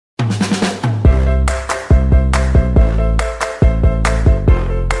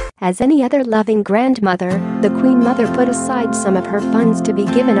As any other loving grandmother, the Queen Mother put aside some of her funds to be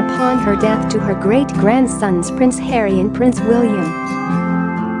given upon her death to her great-grandsons Prince Harry and Prince William.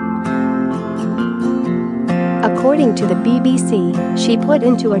 According to the BBC, she put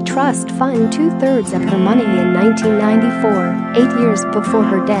into a trust fund 2/3 of her money in 1994, 8 years before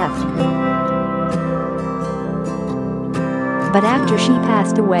her death. But after she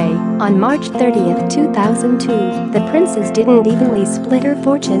passed away, on March 30, 2002, the princes didn't evenly split her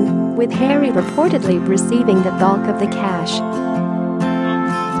fortune, with Harry reportedly receiving the bulk of the cash.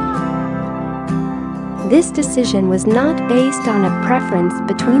 This decision was not based on a preference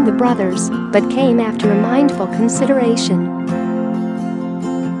between the brothers, but came after a mindful consideration.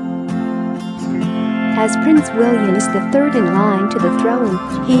 As Prince William is the third in line to the throne,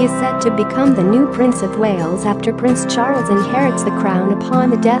 he is set to become the new Prince of Wales after Prince Charles inherits the crown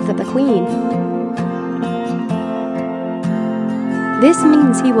upon the death of the Queen. This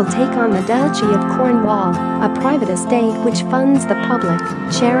means he will take on the Duchy of Cornwall, a private estate which funds the public,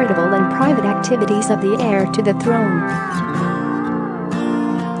 charitable and private activities of the heir to the throne.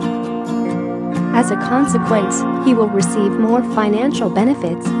 As a consequence, he will receive more financial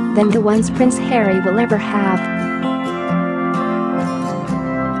benefits than the ones Prince Harry will ever have.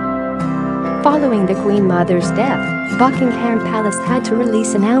 Following the Queen Mother's death, Buckingham Palace had to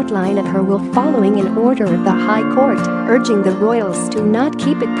release an outline of her will following an order of the High Court, urging the royals to not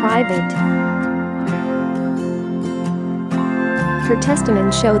keep it private. Her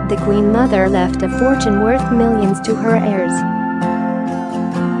testament showed the Queen Mother left a fortune worth millions to her heirs.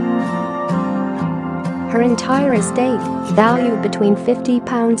 Her entire estate, valued between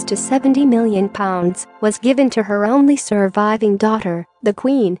 £50 to £70 million, was given to her only surviving daughter, the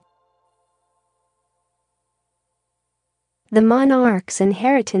Queen. The monarch's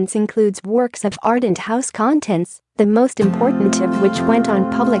inheritance includes works of art and house contents, the most important of which went on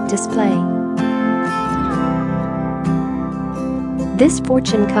public display. This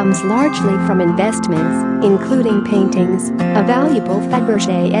fortune comes largely from investments, including paintings, a valuable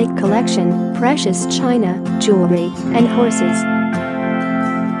Faberge egg collection, precious china, jewellery, and horses.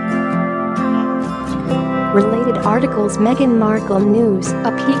 Related articles: Meghan Markle News,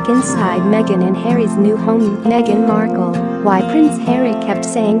 a peek inside Meghan and Harry's new home. Meghan Markle, why Prince Harry kept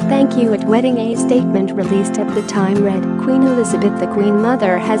saying thank you at wedding. A statement released at the time read, Queen Elizabeth, the Queen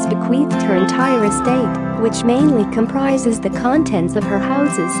Mother, has bequeathed her entire estate, which mainly comprises the contents of her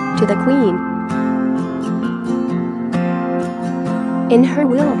houses, to the Queen. In her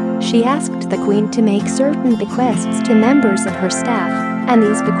will, she asked the Queen to make certain bequests to members of her staff, and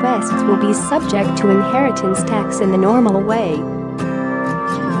these bequests will be subject to inheritance tax in the normal way.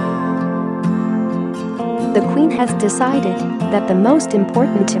 The Queen has decided that the most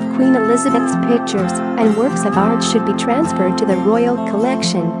important of Queen Elizabeth's pictures and works of art should be transferred to the royal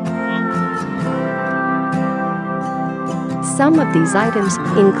collection. Some of these items,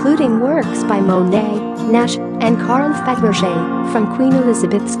 including works by Monet, Nash and Carl Fabergé from Queen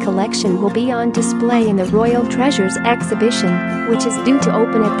Elizabeth's collection, will be on display in the Royal Treasures exhibition, which is due to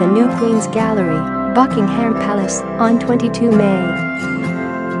open at the new Queen's Gallery, Buckingham Palace, on 22 May.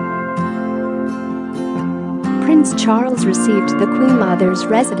 Prince Charles received the Queen Mother's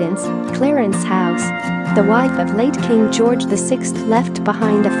residence, Clarence House. The wife of late King George VI left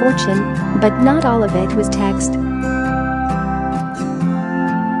behind a fortune, but not all of it was taxed.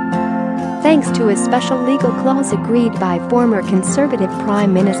 Thanks to a special legal clause agreed by former Conservative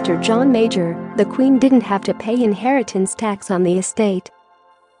Prime Minister John Major, the Queen didn't have to pay inheritance tax on the estate.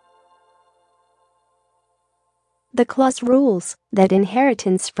 The clause rules that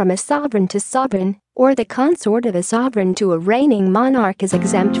inheritance from a sovereign to sovereign, or the consort of a sovereign to a reigning monarch, is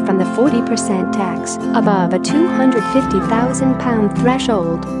exempt from the 40% tax above a £250,000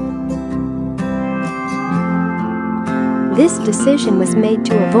 threshold. This decision was made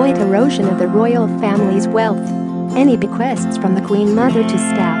to avoid erosion of the royal family's wealth. Any bequests from the Queen Mother to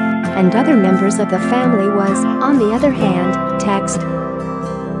staff and other members of the family was, on the other hand, taxed.